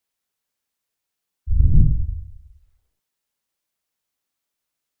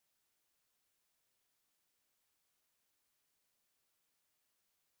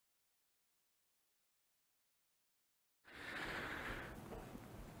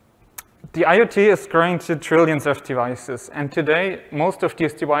The IoT is growing to trillions of devices, and today most of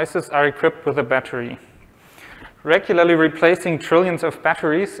these devices are equipped with a battery. Regularly replacing trillions of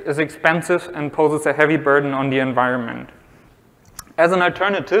batteries is expensive and poses a heavy burden on the environment. As an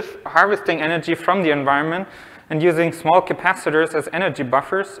alternative, harvesting energy from the environment and using small capacitors as energy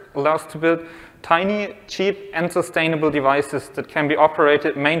buffers allows to build tiny, cheap, and sustainable devices that can be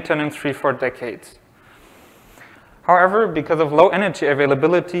operated maintenance-free for decades. However, because of low energy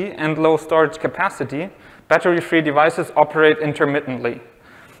availability and low storage capacity, battery-free devices operate intermittently.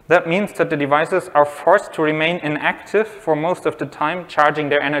 That means that the devices are forced to remain inactive for most of the time charging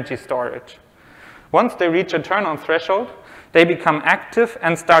their energy storage. Once they reach a turn-on threshold, they become active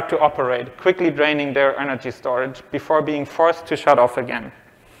and start to operate, quickly draining their energy storage before being forced to shut off again.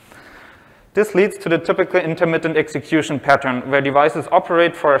 This leads to the typical intermittent execution pattern, where devices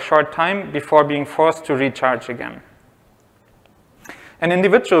operate for a short time before being forced to recharge again. An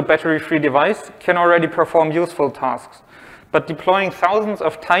individual battery-free device can already perform useful tasks, but deploying thousands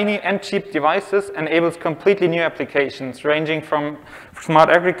of tiny and cheap devices enables completely new applications, ranging from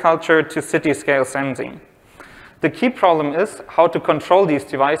smart agriculture to city-scale sensing. The key problem is how to control these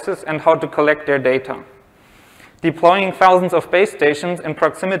devices and how to collect their data. Deploying thousands of base stations in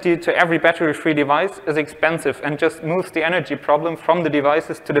proximity to every battery-free device is expensive and just moves the energy problem from the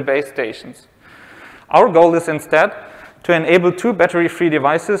devices to the base stations. Our goal is instead to enable two battery-free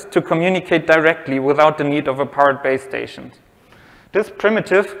devices to communicate directly without the need of a powered base station. This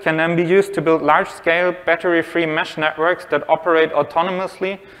primitive can then be used to build large-scale battery-free mesh networks that operate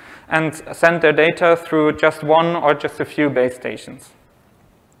autonomously and send their data through just one or just a few base stations.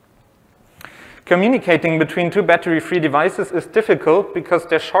 Communicating between two battery-free devices is difficult because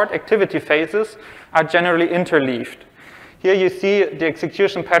their short activity phases are generally interleaved. Here you see the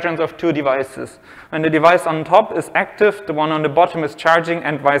execution patterns of two devices. When the device on top is active, the one on the bottom is charging,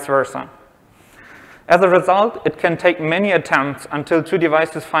 and vice versa. As a result, it can take many attempts until two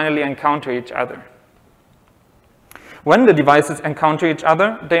devices finally encounter each other. When the devices encounter each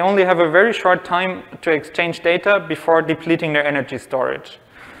other, they only have a very short time to exchange data before depleting their energy storage.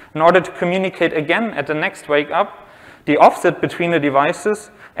 In order to communicate again at the next wake-up, the offset between the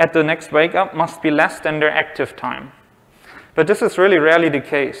devices at the next wake-up must be less than their active time. But this is really rarely the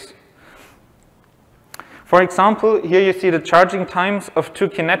case. For example, here you see the charging times of two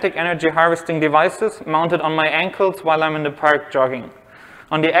kinetic energy harvesting devices mounted on my ankles while I'm in the park jogging.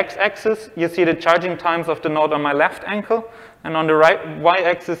 On the x-axis, you see the charging times of the node on my left ankle, and on the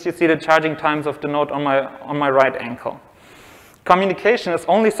y-axis, you see the charging times of the node on my right ankle. Communication is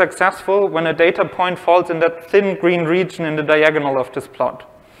only successful when a data point falls in that thin green region in the diagonal of this plot.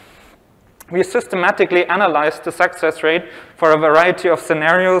 We systematically analyzed the success rate for a variety of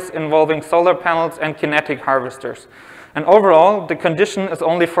scenarios involving solar panels and kinetic harvesters. And overall, the condition is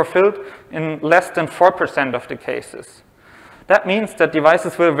only fulfilled in less than 4% of the cases. That means that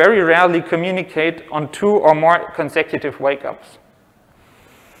devices will very rarely communicate on two or more consecutive wake-ups.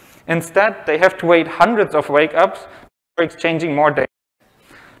 Instead, they have to wait hundreds of wake-ups for exchanging more data.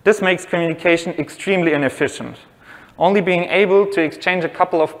 This makes communication extremely inefficient. Only being able to exchange a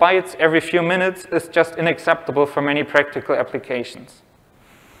couple of bytes every few minutes is just unacceptable for many practical applications.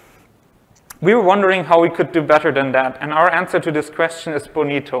 We were wondering how we could do better than that, and our answer to this question is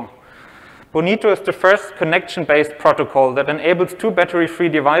Bonito. Bonito is the first connection-based protocol that enables two battery-free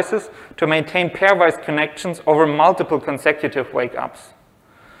devices to maintain pairwise connections over multiple consecutive wake-ups.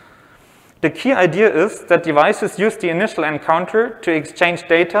 The key idea is that devices use the initial encounter to exchange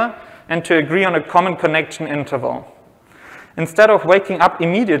data and to agree on a common connection interval. Instead of waking up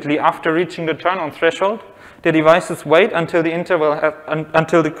immediately after reaching the turn-on threshold, the devices wait until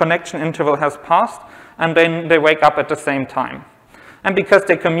the connection interval has passed, and then they wake up at the same time. And because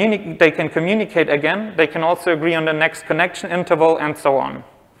they can communicate again, they can also agree on the next connection interval, and so on.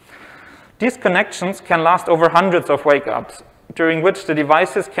 These connections can last over hundreds of wake-ups, during which the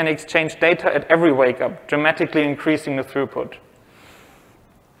devices can exchange data at every wake-up, dramatically increasing the throughput.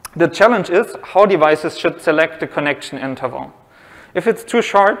 The challenge is how devices should select the connection interval. If it's too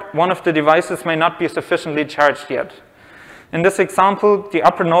short, one of the devices may not be sufficiently charged yet. In this example, the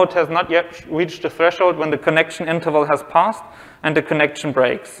upper node has not yet reached the threshold when the connection interval has passed and the connection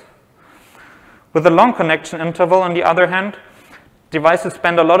breaks. With a long connection interval, on the other hand, devices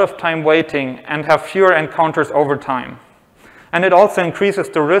spend a lot of time waiting and have fewer encounters over time. And it also increases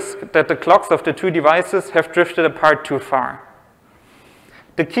the risk that the clocks of the two devices have drifted apart too far.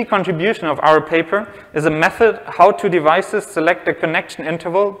 The key contribution of our paper is a method how two devices select a connection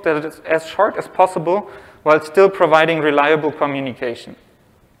interval that is as short as possible while still providing reliable communication.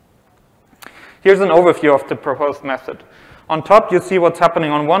 Here's an overview of the proposed method. On top, you see what's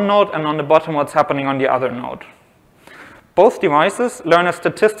happening on one node, and on the bottom, what's happening on the other node. Both devices learn a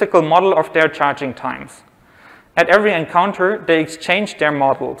statistical model of their charging times. At every encounter, they exchange their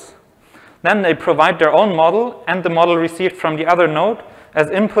models. Then they provide their own model and the model received from the other node as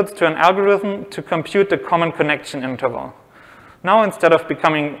inputs to an algorithm to compute the common connection interval. Now, instead of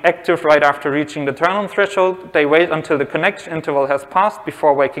becoming active right after reaching the turn-on threshold, they wait until the connection interval has passed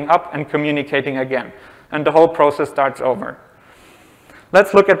before waking up and communicating again. And the whole process starts over.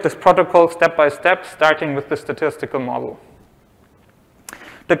 Let's look at this protocol step by step, starting with the statistical model.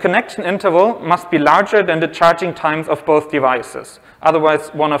 The connection interval must be larger than the charging times of both devices. Otherwise,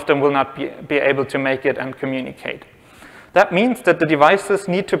 one of them will not be able to make it and communicate. That means that the devices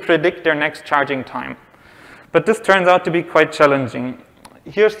need to predict their next charging time. But this turns out to be quite challenging.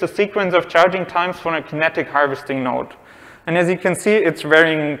 Here's the sequence of charging times for a kinetic harvesting node. And as you can see, it's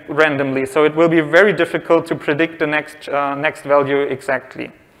varying randomly, so it will be very difficult to predict the next value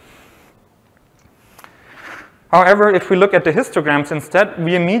exactly. However, if we look at the histograms instead,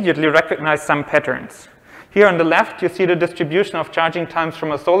 we immediately recognize some patterns. Here on the left, you see the distribution of charging times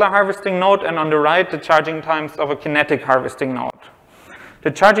from a solar harvesting node, and on the right, the charging times of a kinetic harvesting node. The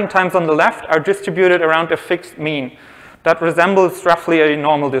charging times on the left are distributed around a fixed mean that resembles roughly a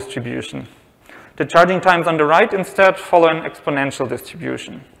normal distribution. The charging times on the right instead follow an exponential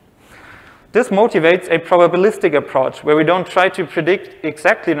distribution. This motivates a probabilistic approach where we don't try to predict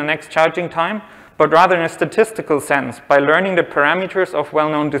exactly the next charging time, but rather in a statistical sense by learning the parameters of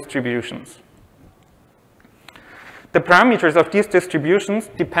well-known distributions. The parameters of these distributions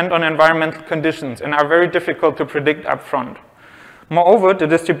depend on environmental conditions and are very difficult to predict upfront. Moreover, the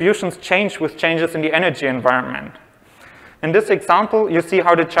distributions change with changes in the energy environment. In this example, you see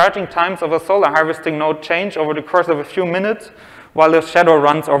how the charging times of a solar harvesting node change over the course of a few minutes while the shadow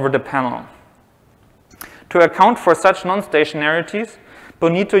runs over the panel. To account for such non-stationarities,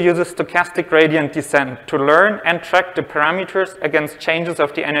 Bonito uses stochastic gradient descent to learn and track the parameters against changes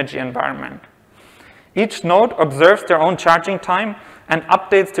of the energy environment. Each node observes their own charging time and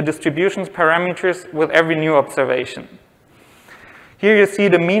updates the distribution's parameters with every new observation. Here you see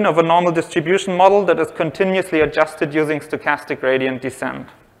the mean of a normal distribution model that is continuously adjusted using stochastic gradient descent.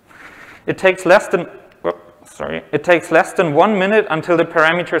 It takes less than 1 minute until the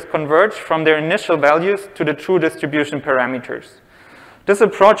parameters converge from their initial values to the true distribution parameters. This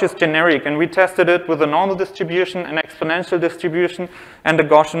approach is generic, and we tested it with a normal distribution, an exponential distribution, and a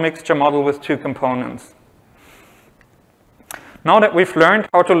Gaussian mixture model with 2 components. Now that we've learned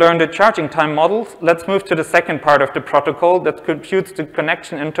how to learn the charging time models, let's move to the second part of the protocol that computes the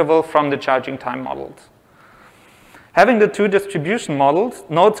connection interval from the charging time models. Having the 2 distribution models,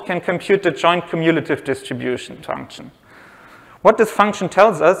 nodes can compute the joint cumulative distribution function. What this function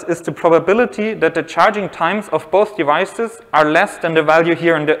tells us is the probability that the charging times of both devices are less than the value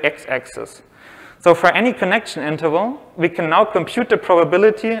here on the x-axis. So for any connection interval, we can now compute the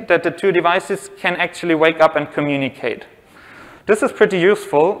probability that the 2 devices can actually wake up and communicate. This is pretty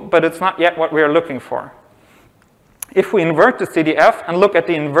useful, but it's not yet what we are looking for. If we invert the CDF and look at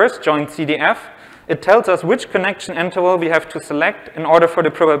the inverse joint CDF, it tells us which connection interval we have to select in order for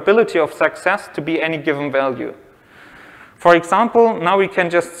the probability of success to be any given value. For example, now we can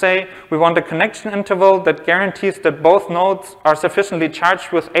just say we want a connection interval that guarantees that both nodes are sufficiently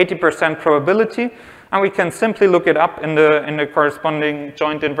charged with 80% probability, and we can simply look it up in the corresponding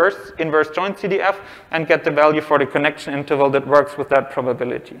joint inverse joint CDF and get the value for the connection interval that works with that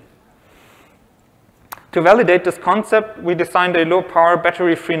probability. To validate this concept, we designed a low-power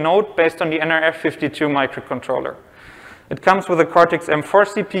battery-free node based on the NRF52 microcontroller. It comes with a Cortex M4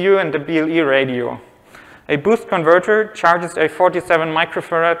 CPU and a BLE radio. A boost converter charges a 47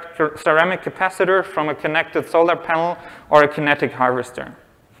 microfarad ceramic capacitor from a connected solar panel or a kinetic harvester.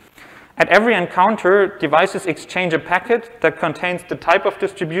 At every encounter, devices exchange a packet that contains the type of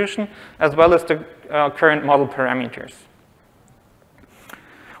distribution as well as the current model parameters.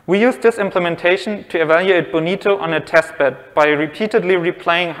 We used this implementation to evaluate Bonito on a testbed by repeatedly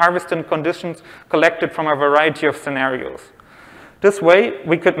replaying harvesting conditions collected from a variety of scenarios. This way,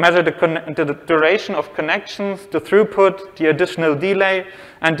 we could measure the duration of connections, the throughput, the additional delay,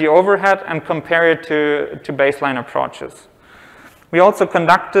 and the overhead, and compare it to baseline approaches. We also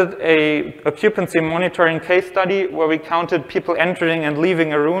conducted an occupancy monitoring case study where we counted people entering and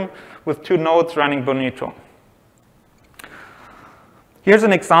leaving a room with 2 nodes running Bonito. Here's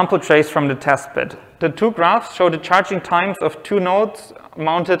an example trace from the testbed. The 2 graphs show the charging times of 2 nodes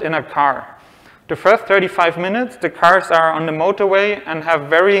mounted in a car. The first 35 minutes, the cars are on the motorway and have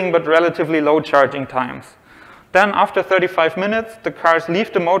varying but relatively low charging times. Then after 35 minutes, the cars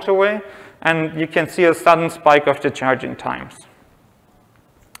leave the motorway and you can see a sudden spike of the charging times.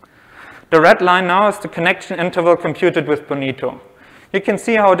 The red line now is the connection interval computed with Bonito. You can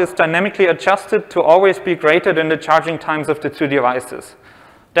see how it is dynamically adjusted to always be greater than the charging times of the two devices.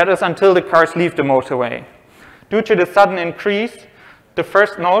 That is until the cars leave the motorway. Due to the sudden increase, the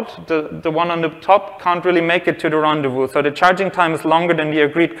first node, the one on the top, can't really make it to the rendezvous, so the charging time is longer than the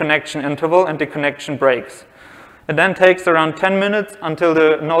agreed connection interval and the connection breaks. It then takes around 10 minutes until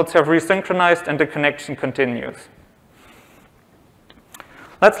the nodes have resynchronized and the connection continues.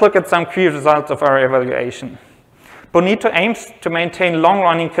 Let's look at some key results of our evaluation. Bonito aims to maintain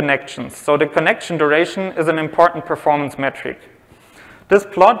long-running connections, so the connection duration is an important performance metric. This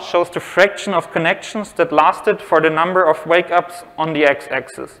plot shows the fraction of connections that lasted for the number of wake-ups on the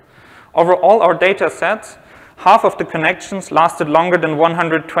x-axis. Over all our data sets, half of the connections lasted longer than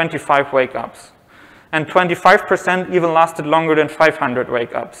 125 wake-ups, and 25% even lasted longer than 500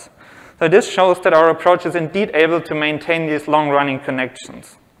 wake-ups. So this shows that our approach is indeed able to maintain these long-running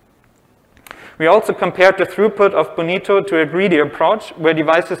connections. We also compared the throughput of Bonito to a greedy approach, where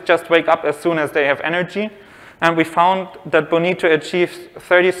devices just wake up as soon as they have energy, and we found that Bonito achieves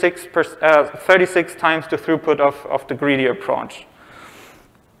 36 times the throughput of the greedy approach.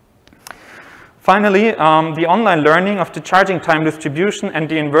 Finally, the online learning of the charging time distribution and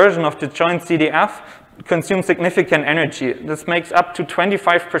the inversion of the joint CDF consume significant energy. This makes up to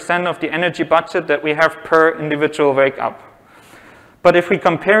 25% of the energy budget that we have per individual wake-up. But if we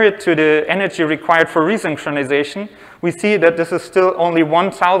compare it to the energy required for resynchronization, we see that this is still only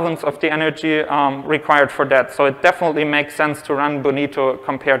 1/1000th of the energy required for that. So it definitely makes sense to run Bonito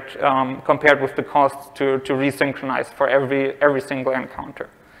compared with the cost to resynchronize for every single encounter.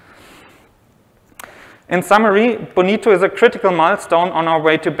 In summary, Bonito is a critical milestone on our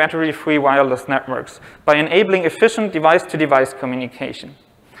way to battery-free wireless networks by enabling efficient device-to-device communication.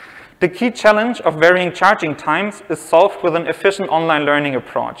 The key challenge of varying charging times is solved with an efficient online learning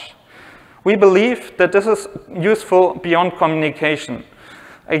approach. We believe that this is useful beyond communication.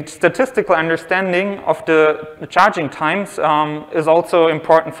 A statistical understanding of the charging times is also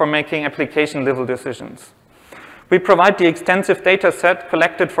important for making application-level decisions. We provide the extensive data set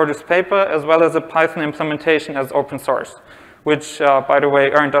collected for this paper, as well as a Python implementation as open source, which, by the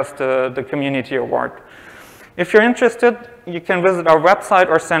way, earned us the community award. If you're interested, you can visit our website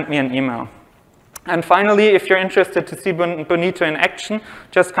or send me an email. And finally, if you're interested to see Bonito in action,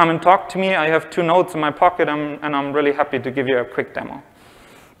 just come and talk to me. I have 2 notes in my pocket, and I'm really happy to give you a quick demo.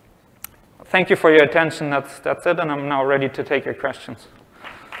 Thank you for your attention. That's it, and I'm now ready to take your questions.